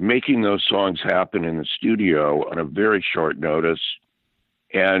making those songs happen in the studio on a very short notice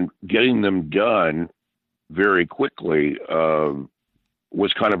and getting them done very quickly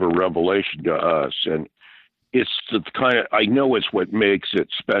was kind of a revelation to us. And it's the kind of, I know it's what makes it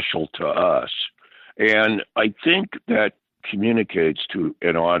special to us. And I think that communicates to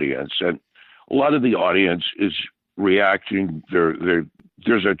an audience, and a lot of the audience is reacting.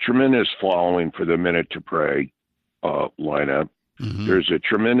 There's a tremendous following for the Minute to Pray lineup. Mm-hmm. There's a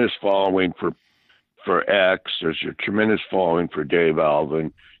tremendous following for X. There's a tremendous following for Dave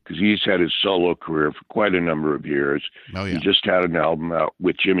Alvin, because he's had his solo career for quite a number of years. Oh, yeah. He just had an album out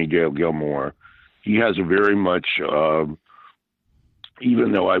with Jimmy Dale Gilmore. He has a very much,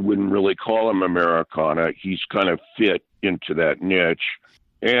 even though I wouldn't really call him Americana, he's kind of fit into that niche.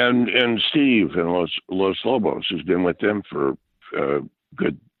 And Steve in Los Lobos has been with them for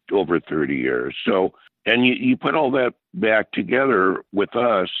good over 30 years. So, and you put all that back together with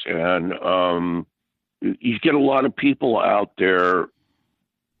us, and you get a lot of people out there,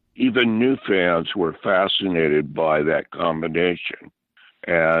 even new fans, who are fascinated by that combination.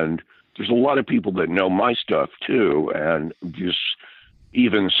 And there's a lot of people that know my stuff too, and just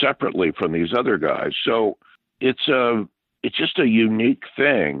even separately from these other guys. So it's just a unique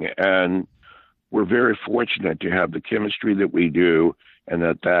thing, and we're very fortunate to have the chemistry that we do, and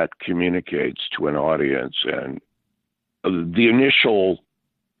that communicates to an audience. And the initial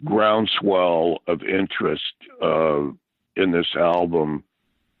groundswell of interest in this album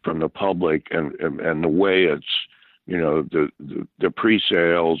from the public, and the way it's, the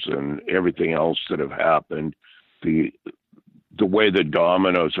pre-sales and everything else that have happened, the way the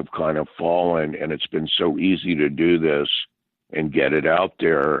dominoes have kind of fallen, and it's been so easy to do this and get it out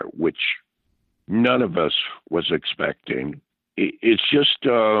there, which none of us was expecting. It's just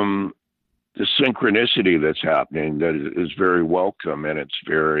the synchronicity that's happening that is very welcome, and it's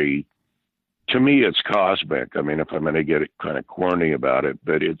very to me, it's cosmic. I mean, if I'm going to get kind of corny about it,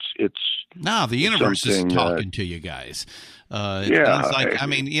 but it's no, the universe is talking to you guys. It sounds like, I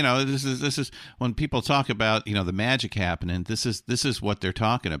mean, this is when people talk about, the magic happening. This is what they're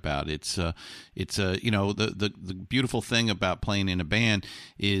talking about. It's the beautiful thing about playing in a band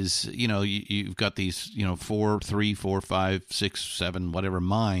is, you've got these, 4, 3, 4, 5, 6, 7, whatever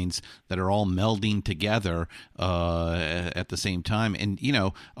minds that are all melding together at the same time. And,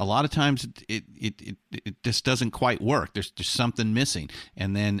 a lot of times it just doesn't quite work. There's something missing.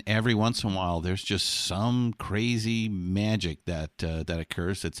 And then every once in a while, there's just some crazy magic that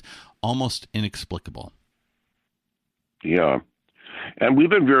occurs that's almost inexplicable. Yeah. And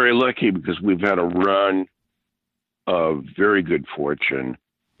we've been very lucky because we've had a run of very good fortune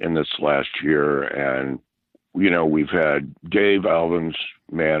in this last year. And, we've had Dave Alvin's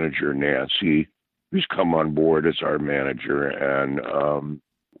manager, Nancy, who's come on board as our manager. And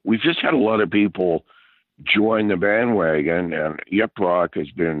we've just had a lot of people join the bandwagon, and Yep Rock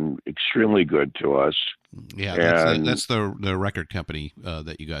has been extremely good to us. Yeah, that's the record company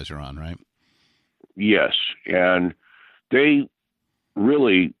that you guys are on, right? Yes, and they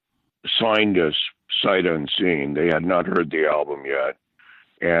really signed us sight unseen. They had not heard the album yet,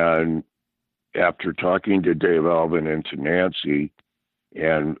 and after talking to Dave Alvin and to Nancy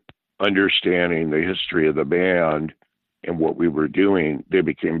and understanding the history of the band and what we were doing, they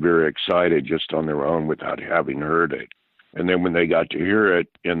became very excited just on their own without having heard it. And then when they got to hear it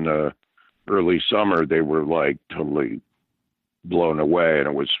in the early summer, they were like totally blown away, and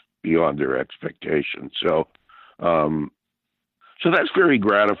it was beyond their expectations. So that's very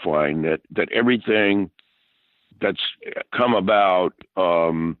gratifying that everything that's come about,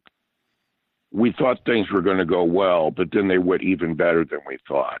 we thought things were going to go well, but then they went even better than we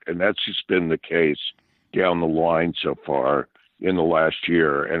thought. And that's just been the case down the line so far in the last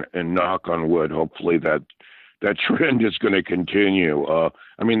year. And knock on wood, hopefully that trend is going to continue.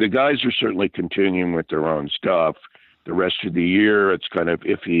 I mean, the guys are certainly continuing with their own stuff. The rest of the year, it's kind of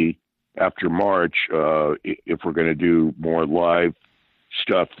iffy after March if we're going to do more live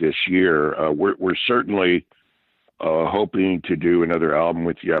stuff this year. We're certainly hoping to do another album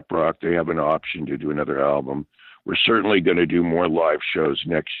with Yep Rock. They have an option to do another album. We're certainly going to do more live shows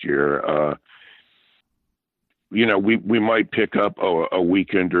next year. We might pick up a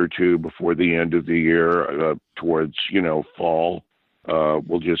weekend or two before the end of the year towards, fall.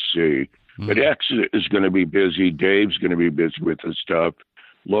 We'll just see. Mm-hmm. But X is going to be busy. Dave's going to be busy with his stuff.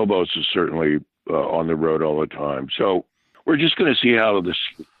 Lobos is certainly on the road all the time. So we're just going to see how the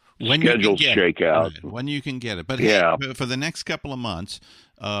schedules shake out. Right. When you can get it. But yeah, hey, for the next couple of months,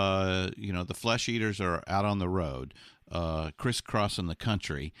 the Flesh Eaters are out on the road, crisscrossing the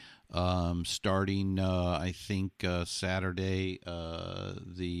country. Starting, I think Saturday,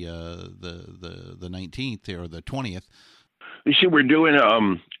 the 19th or the 20th. You see, we're doing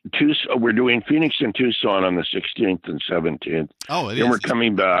we're doing Phoenix and Tucson on the 16th and 17th. Oh, it then is. We're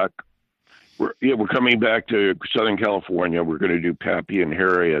coming back. We're coming back to Southern California. We're going to do Pappy and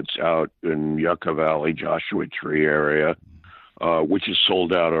Harriet's out in Yucca Valley, Joshua Tree area, which is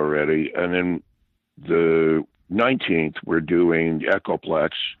sold out already. And then the 19th, we're doing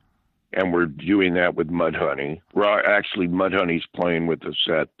Echoplex. And we're doing that with Mudhoney. Actually, Mudhoney's playing with us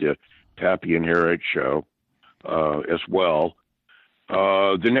at the Pappy and Harriet show as well.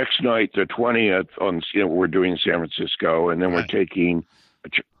 The next night, the 20th, we're doing San Francisco, and then we're taking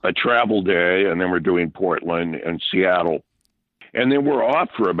a travel day, and then we're doing Portland and Seattle. And then we're off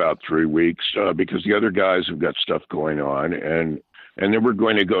for about 3 weeks because the other guys have got stuff going on. And then we're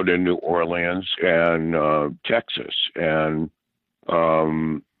going to go to New Orleans and Texas and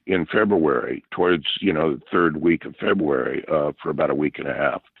in February, towards, the third week of February for about a week and a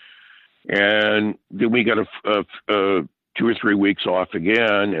half. And then we got a 2 or 3 weeks off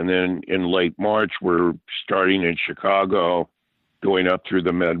again. And then in late March, we're starting in Chicago, going up through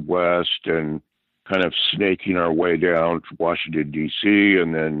the Midwest and kind of snaking our way down to Washington, D.C.,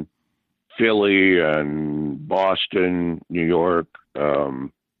 and then Philly and Boston, New York.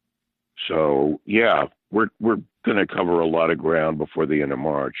 So, yeah, we're going to cover a lot of ground before the end of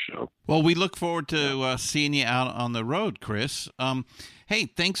March. So, well, we look forward to seeing you out on the road, Chris. Hey,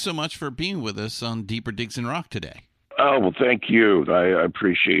 thanks so much for being with us on Deeper Digs in Rock today. Oh, well, thank you. I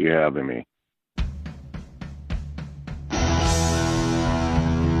appreciate you having me.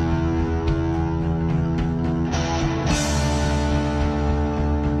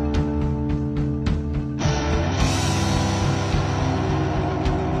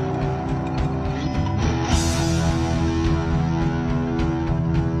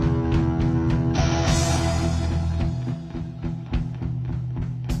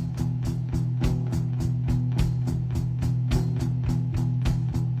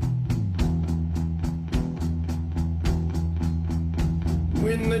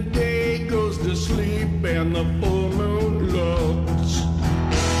 when the day goes to sleep and the full moon looks.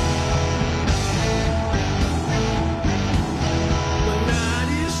 The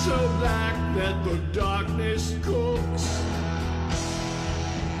night is so black that the darkness cooks.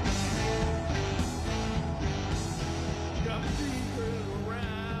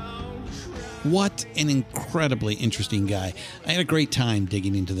 What an incredibly interesting guy. I had a great time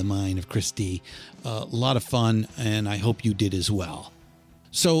digging into the mind of Chris D. A lot of fun, and I hope you did as well.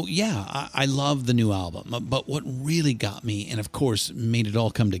 So, yeah, I love the new album, but what really got me, and of course made it all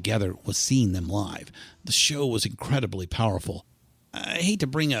come together, was seeing them live. The show was incredibly powerful. I hate to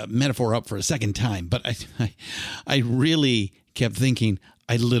bring a metaphor up for a second time, but I really kept thinking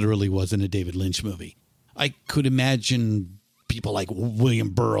I literally was in a David Lynch movie. I could imagine people like William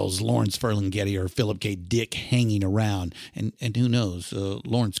Burroughs, Lawrence Ferlinghetti, or Philip K. Dick hanging around. And who knows,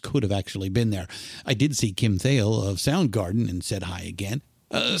 Lawrence could have actually been there. I did see Kim Thale of Soundgarden and said hi again.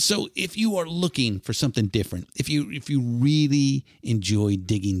 So if you are looking for something different, if you really enjoy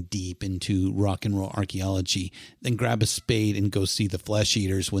digging deep into rock and roll archaeology, then grab a spade and go see the Flesh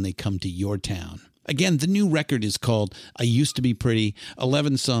Eaters when they come to your town. Again, the new record is called I Used to Be Pretty,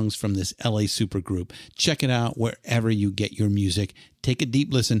 11 songs from this LA supergroup. Check it out wherever you get your music. Take a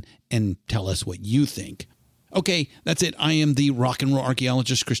deep listen and tell us what you think. Okay, that's it. I am the rock and roll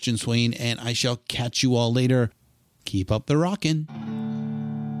archaeologist, Christian Swain, and I shall catch you all later. Keep up the rockin'.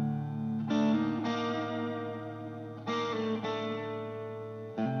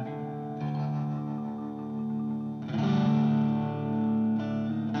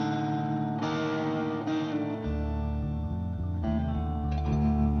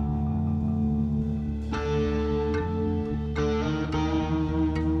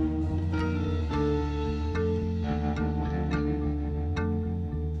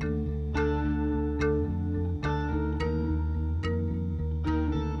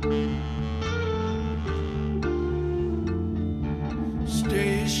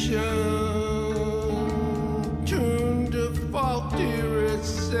 Tuned to faulty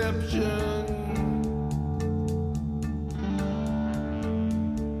reception.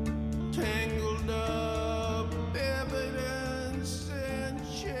 Tangled up evidence and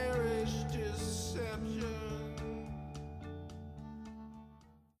cherished deception.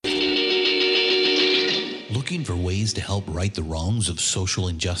 Looking for ways to help right the wrongs of social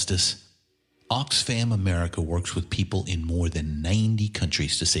injustice? Oxfam America works with people in more than 90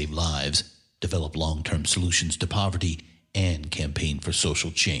 countries to save lives, develop long-term solutions to poverty, and campaign for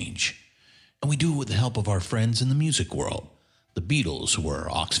social change. And we do it with the help of our friends in the music world. The Beatles were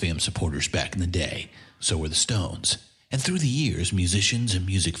Oxfam supporters back in the day, so were the Stones. And through the years, musicians and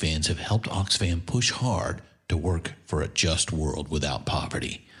music fans have helped Oxfam push hard to work for a just world without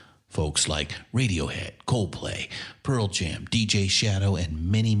poverty. Folks like Radiohead, Coldplay, Pearl Jam, DJ Shadow, and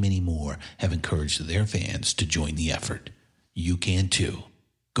many, many more have encouraged their fans to join the effort. You can too.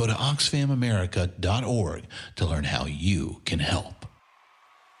 Go to oxfamamerica.org to learn how you can help.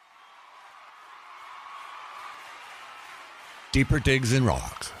 Deeper Digs in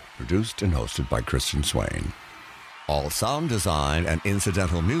Rock, produced and hosted by Christian Swain. All sound design and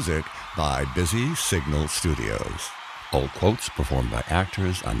incidental music by Busy Signal Studios. All quotes performed by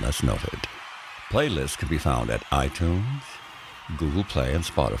actors unless noted. Playlists can be found at iTunes, Google Play, and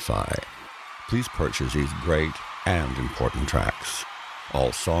Spotify. Please purchase these great and important tracks.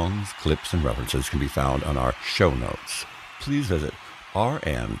 All songs, clips, and references can be found on our show notes. Please visit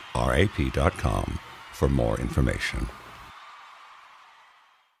rnrap.com for more information.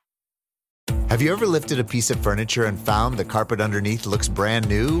 Have you ever lifted a piece of furniture and found the carpet underneath looks brand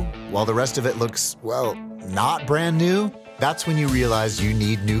new, while the rest of it looks, well, not brand new? That's when you realize you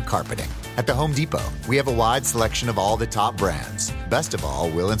need new carpeting. At the Home Depot, we have a wide selection of all the top brands. Best of all,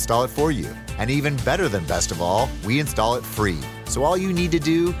 we'll install it for you. And even better than best of all, we install it free. So all you need to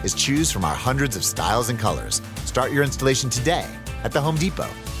do is choose from our hundreds of styles and colors. Start your installation today at the Home Depot.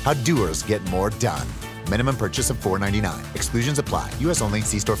 How doers get more done. Minimum purchase of $4.99. Exclusions apply. U.S. only.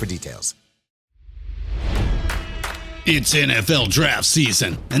 See store for details. It's NFL draft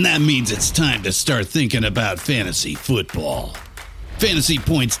season, and that means it's time to start thinking about fantasy football.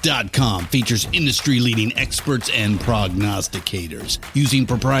 FantasyPoints.com features industry-leading experts and prognosticators using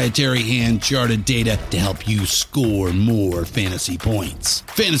proprietary hand-charted data to help you score more fantasy points.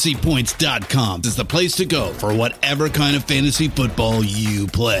 FantasyPoints.com is the place to go for whatever kind of fantasy football you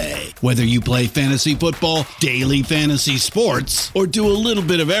play. Whether you play fantasy football, daily fantasy sports, or do a little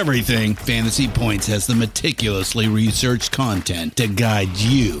bit of everything, Fantasy Points has the meticulously researched content to guide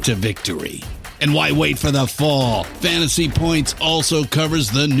you to victory. And why wait for the fall? Fantasy Points also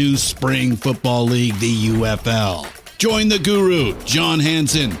covers the new spring football league, the UFL. Join the guru, John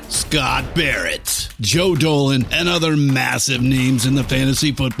Hansen, Scott Barrett, Joe Dolan, and other massive names in the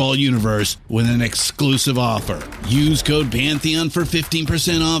fantasy football universe with an exclusive offer. Use code Pantheon for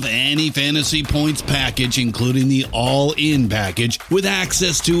 15% off any Fantasy Points package, including the all-in package, with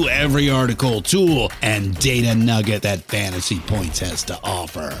access to every article, tool, and data nugget that Fantasy Points has to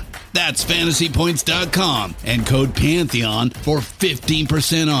offer. That's fantasypoints.com and code Pantheon for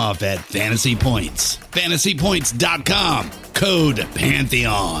 15% off at Fantasy Points. Fantasypoints.com, code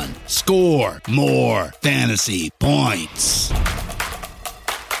Pantheon. Score more fantasy points.